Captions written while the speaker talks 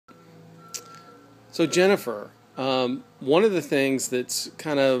So Jennifer, one of the things that's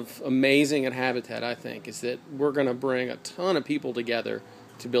kind of amazing at Habitat, I think, is that we're going to bring a ton of people together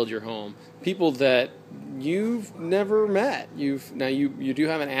to build your home. People that you've never met. You do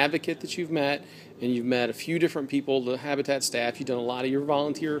have an advocate that you've met, and you've met a few different people, the Habitat staff. You've done a lot of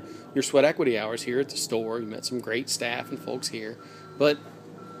your your sweat equity hours here at the store. You met some great staff and folks here. But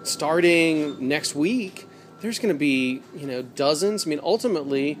starting next week, there's going to be dozens. I mean,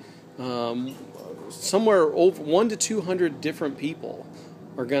 ultimately, somewhere over 100 to 200 different people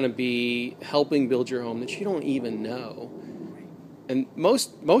are going to be helping build your home that you don't even know. And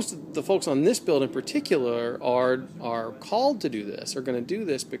most of the folks on this build in particular are called to do this, are going to do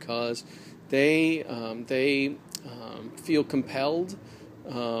this because they feel compelled.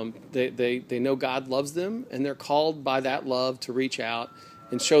 They know God loves them, and they're called by that love to reach out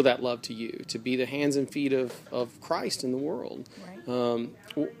and show that love to you, to be the hands and feet of Christ in the world. Right.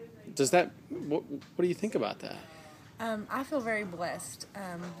 What do you think about that? I feel very blessed.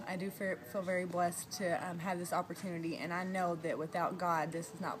 I do feel very blessed to have this opportunity, and I know that without God,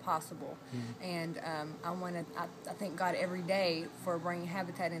 this is not possible. Mm-hmm. And I thank God every day for bringing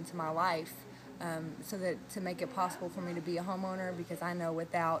Habitat into my life, so that to make it possible for me to be a homeowner. Because I know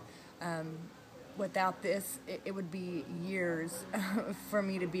without this, it would be years for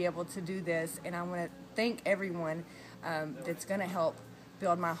me to be able to do this. And I want to thank everyone that's going to help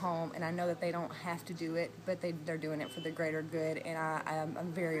build my home, and I know that they don't have to do it, but they're doing it for the greater good, and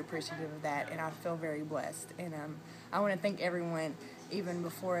I'm very appreciative of that, and I feel very blessed. And I want to thank everyone even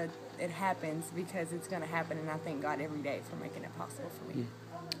before it happens, because it's going to happen, and I thank God every day for making it possible for me.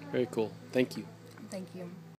 Very cool. Thank you. Thank you.